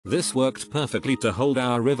This worked perfectly to hold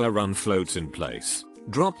our river run floats in place.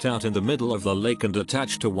 Dropped out in the middle of the lake and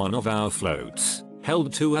attached to one of our floats.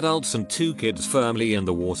 Held 2 adults and 2 kids firmly in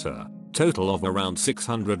the water. Total of around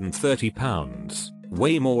 630 pounds.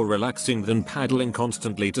 Way more relaxing than paddling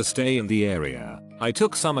constantly to stay in the area. I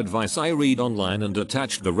took some advice I read online and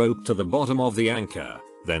attached the rope to the bottom of the anchor.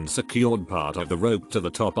 Then secured part of the rope to the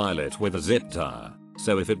top eyelet with a zip tie.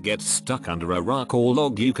 So if it gets stuck under a rock or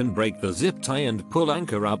log you can break the zip tie and pull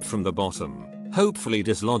anchor up from the bottom. Hopefully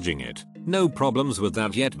dislodging it. No problems with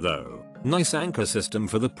that yet though. Nice anchor system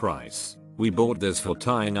for the price. We bought this for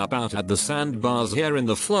tying up out at the sandbars here in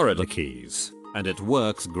the Florida Keys. And it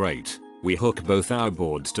works great. We hook both our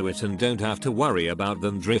boards to it and don't have to worry about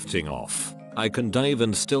them drifting off. I can dive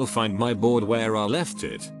and still find my board where I left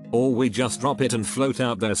it. Or we just drop it and float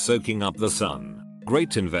out there soaking up the sun.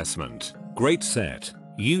 Great investment. Great set.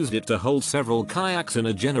 Used it to hold several kayaks in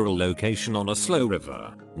a general location on a slow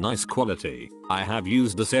river. Nice quality. I have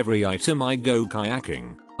used this every time I go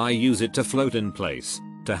kayaking. I use it to float in place.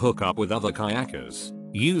 To hook up with other kayakers.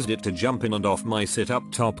 Used it to jump in and off my sit-up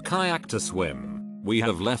top kayak to swim. We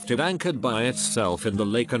have left it anchored by itself in the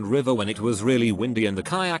lake and river when it was really windy and the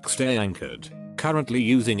kayak stay anchored. Currently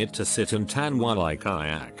using it to sit and tan while I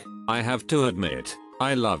kayak. I have to admit,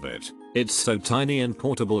 I love it. It's so tiny and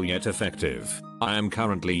portable yet effective. I am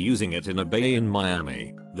currently using it in a bay in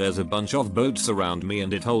Miami. There's a bunch of boats around me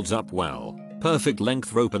and it holds up well. Perfect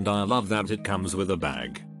length rope and I love that it comes with a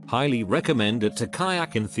bag. Highly recommend it to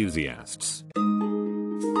kayak enthusiasts.